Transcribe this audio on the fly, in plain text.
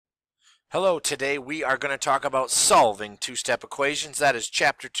Hello, today we are going to talk about solving two-step equations. That is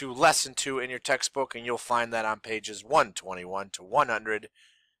Chapter 2, Lesson 2 in your textbook, and you'll find that on pages 121 to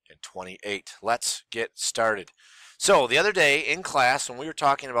 128. Let's get started. So, the other day in class, when we were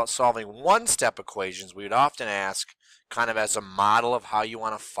talking about solving one-step equations, we would often ask, kind of as a model of how you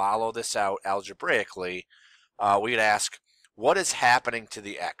want to follow this out algebraically, we'd ask, what is happening to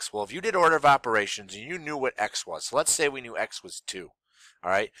the x? Well, if you did order of operations and you knew what x was, so let's say we knew x was 2. All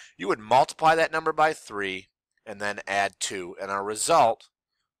right, you would multiply that number by 3 and then add 2, and our result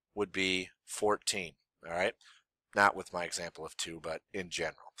would be 14. All right, not with my example of 2, but in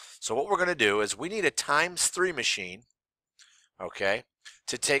general. So what we're going to do is we need a times 3 machine, okay,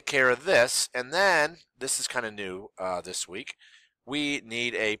 to take care of this, and then this is kind of new this week. We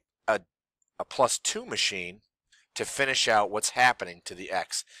need a plus 2 machine to finish out what's happening to the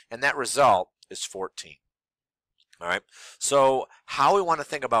x, and that result is 14. All right, so how we want to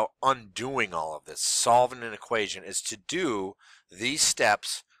think about undoing all of this, solving an equation, is to do these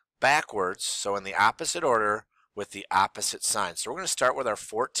steps backwards, so in the opposite order with the opposite sign. So we're going to start with our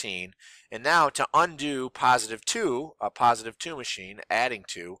 14, and now to undo positive 2, a positive 2 machine, adding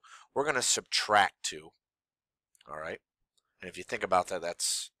 2, we're going to subtract 2. All right, and if you think about that,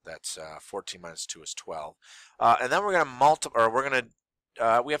 that's 14 minus 2 is 12. And then we're going to multiply, or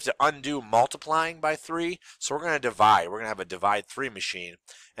we have to undo multiplying by 3, so we're going to divide. We're going to have a divide 3 machine,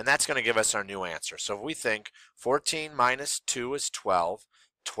 and that's going to give us our new answer. So if we think 14 minus 2 is 12,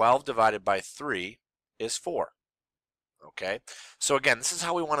 12 divided by 3 is 4. Okay, so again, this is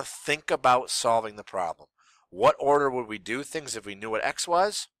how we want to think about solving the problem. What order would we do things if we knew what x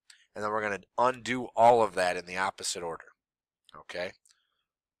was? And then we're going to undo all of that in the opposite order. Okay,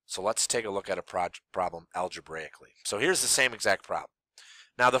 so let's take a look at a problem algebraically. So here's the same exact problem.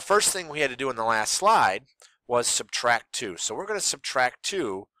 Now the first thing we had to do in the last slide was subtract 2. So we're going to subtract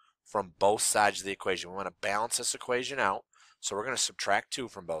 2 from both sides of the equation. We want to balance this equation out. So we're going to subtract 2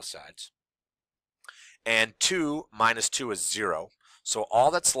 from both sides. And 2 minus 2 is 0. So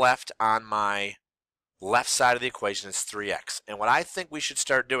all that's left on my left side of the equation is 3x. And what I think we should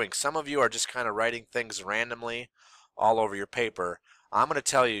start doing, some of you are just kind of writing things randomly all over your paper. I'm going to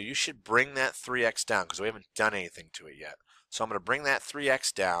tell you, you should bring that 3x down because we haven't done anything to it yet. So I'm going to bring that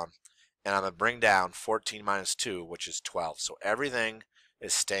 3x down, and I'm going to bring down 14 minus 2, which is 12. So everything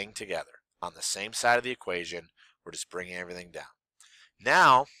is staying together on the same side of the equation. We're just bringing everything down.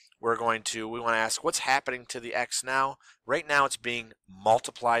 Now we want to ask, what's happening to the x now? Right now it's being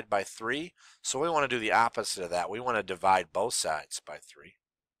multiplied by 3, so we want to do the opposite of that. We want to divide both sides by 3.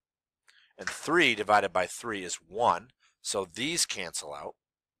 And 3 divided by 3 is 1, so these cancel out.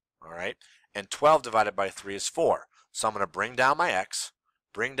 All right, and 12 divided by 3 is 4. So I'm going to bring down my x,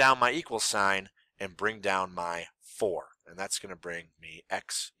 bring down my equal sign, and bring down my 4. And that's going to bring me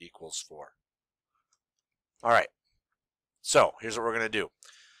x equals 4. All right, so here's what we're going to do.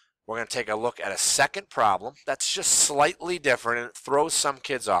 We're going to take a look at a second problem that's just slightly different, and it throws some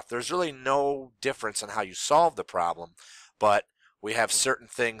kids off. There's really no difference in how you solve the problem, but we have certain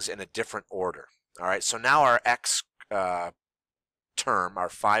things in a different order. All right, so now our x term, our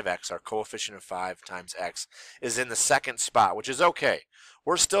 5x, our coefficient of 5 times x, is in the second spot, which is okay.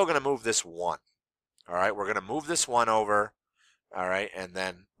 We're still going to move this 1. All right, we're going to move this 1 over, all right, and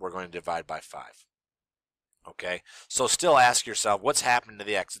then we're going to divide by 5. Okay, so still ask yourself, what's happening to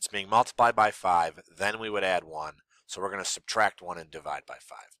the x? It's being multiplied by 5, then we would add 1. So we're going to subtract 1 and divide by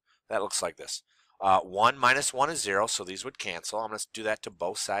 5. That looks like this. 1 minus 1 is 0, so these would cancel. I'm going to do that to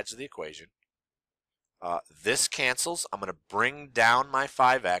both sides of the equation. This cancels. I'm going to bring down my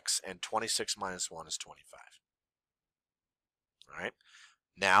 5x, and 26 minus 1 is 25. All right.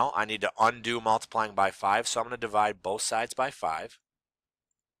 Now I need to undo multiplying by 5, so I'm going to divide both sides by 5.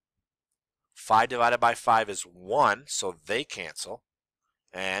 5 divided by 5 is 1, so they cancel.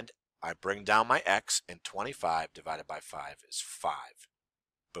 And I bring down my x, and 25 divided by 5 is 5.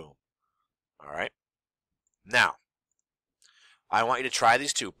 Boom. All right. Now, I want you to try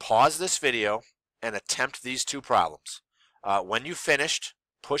these two. Pause this video and attempt these two problems. When you finished,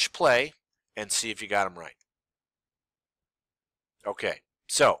 push play and see if you got them right. Okay,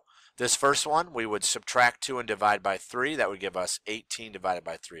 so this first one, we would subtract 2 and divide by 3. That would give us 18 divided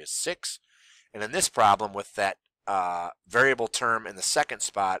by 3 is 6. And in this problem, with that variable term in the second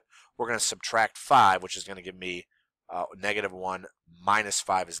spot, we're going to subtract 5, which is going to give me negative 1 minus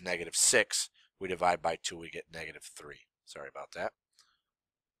 5 is negative 6. We divide by 2, we get negative 3. Sorry about that.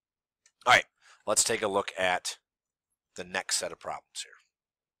 All right, let's take a look at the next set of problems here.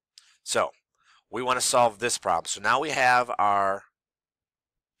 So we want to solve this problem. So now we have our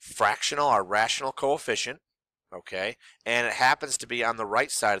fractional, our rational coefficient, okay? And it happens to be on the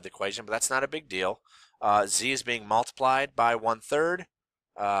right side of the equation, but that's not a big deal. Z is being multiplied by 1/3,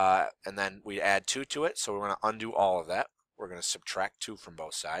 and then we add 2 to it, so we're going to undo all of that. We're going to subtract 2 from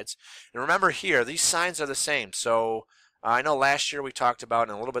both sides. And remember here, these signs are the same. So I know last year we talked about,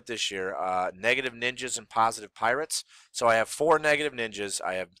 and a little bit this year, negative ninjas and positive pirates. So I have 4 negative ninjas.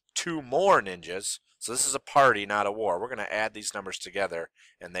 I have 2 more ninjas. So this is a party, not a war. We're going to add these numbers together,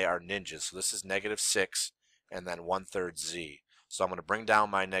 and they are ninjas. So this is -6 and then 1/3 Z. So I'm going to bring down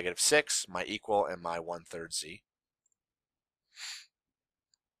my -6, my equal, and my 1/3 Z.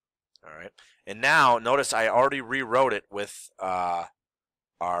 All right. And now notice I already rewrote it with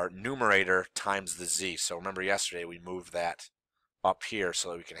our numerator times the Z. So remember yesterday we moved that up here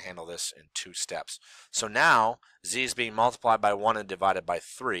so that we can handle this in 2 steps. So now Z is being multiplied by 1 and divided by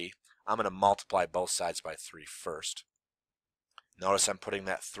 3. I'm going to multiply both sides by 3 first. Notice I'm putting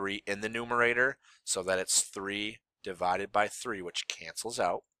that 3 in the numerator so that it's 3 divided by 3, which cancels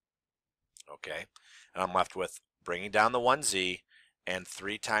out. Okay, and I'm left with bringing down the 1Z, and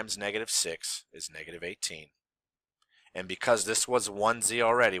 3 times -6 is -18. And because this was 1Z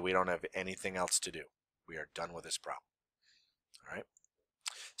already, we don't have anything else to do. We are done with this problem. All right.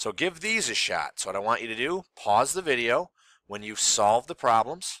 So give these a shot. So what I want you to do, pause the video. When you solve the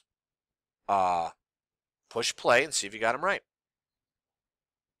problems, push play and see if you got them right.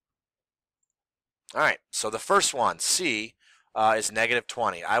 All right, so the first one, C, is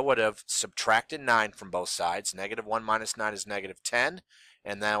 -20. I would have subtracted 9 from both sides. -1 minus 9 is -10.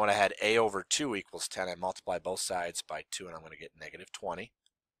 And then when I had A over 2 equals 10, I multiply both sides by 2, and I'm going to get -20.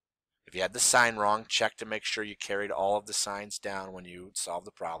 If you had the sign wrong, check to make sure you carried all of the signs down when you solved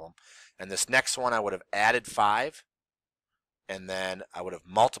the problem. And this next one, I would have added 5, and then I would have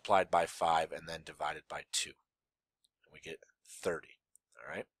multiplied by 5 and then divided by 2. And we get 30. All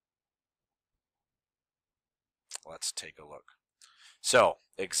right. Let's take a look. So,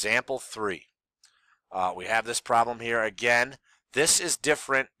 example 3. We have this problem here again. This is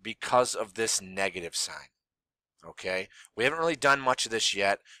different because of this negative sign. Okay? We haven't really done much of this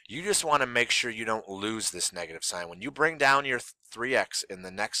yet. You just want to make sure you don't lose this negative sign. When you bring down your 3x in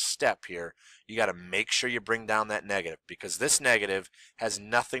the next step here, you got to make sure you bring down that negative, because this negative has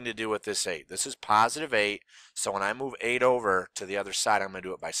nothing to do with this 8. This is +8. So when I move 8 over to the other side, I'm going to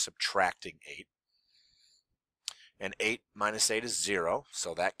do it by subtracting 8. And 8 minus 8 is 0,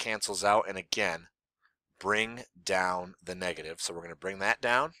 so that cancels out. And again, bring down the negative. So we're going to bring that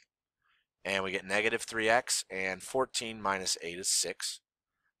down, and we get -3x, and 14 minus 8 is 6.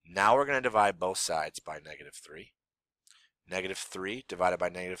 Now we're going to divide both sides by -3. -3 divided by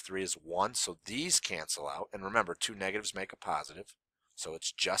 -3 is 1, so these cancel out. And remember, 2 negatives make a positive, so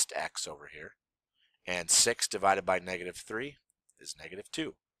it's just x over here. And 6 divided by -3 is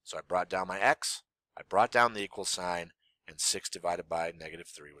 -2. So I brought down my x, I brought down the equal sign, and 6 divided by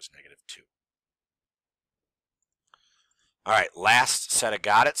 -3 was -2. All right, last set of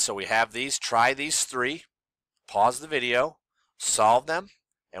got it. So we have these. Try these 3. Pause the video, solve them,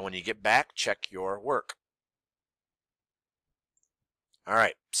 and when you get back, check your work. All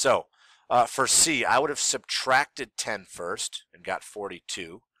right, so for C, I would have subtracted 10 first and got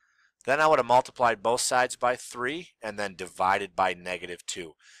 42. Then I would have multiplied both sides by 3 and then divided by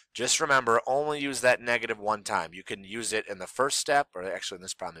 -2. Just remember, only use that negative one time. You can use it in the first step, or actually in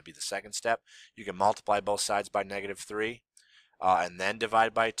this problem would be the second step. You can multiply both sides by -3 and then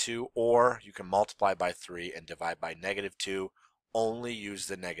divide by 2, or you can multiply by 3 and divide by -2. Only use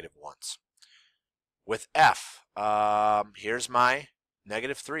the negative ones. With F, here's my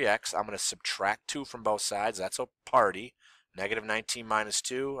 -3x. I'm going to subtract 2 from both sides. That's a party. -19 minus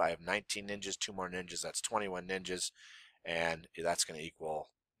 2. I have 19 ninjas, 2 more ninjas. That's 21 ninjas. And that's going to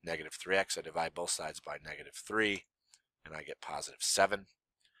equal -3x. I divide both sides by -3, and I get +7.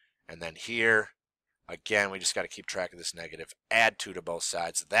 And then here, again, we just got to keep track of this negative. Add 2 to both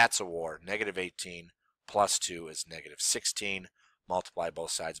sides. That's a war. -18 plus 2 is -16. Multiply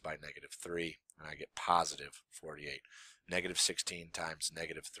both sides by -3, and I get +48. -16 times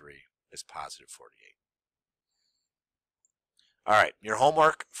 -3 is +48. All right, your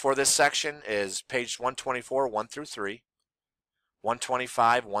homework for this section is page 124, 1 through 3,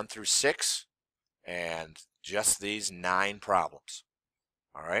 125, 1 through 6, and just these 9 problems.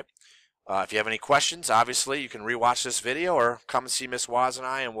 All right. If you have any questions, obviously you can rewatch this video or come and see Miss Waz and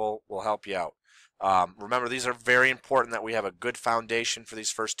I, and we'll help you out. Remember, these are very important that we have a good foundation for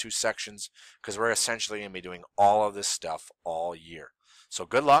these first 2 sections, because we're essentially going to be doing all of this stuff all year. So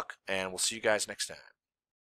good luck, and we'll see you guys next time.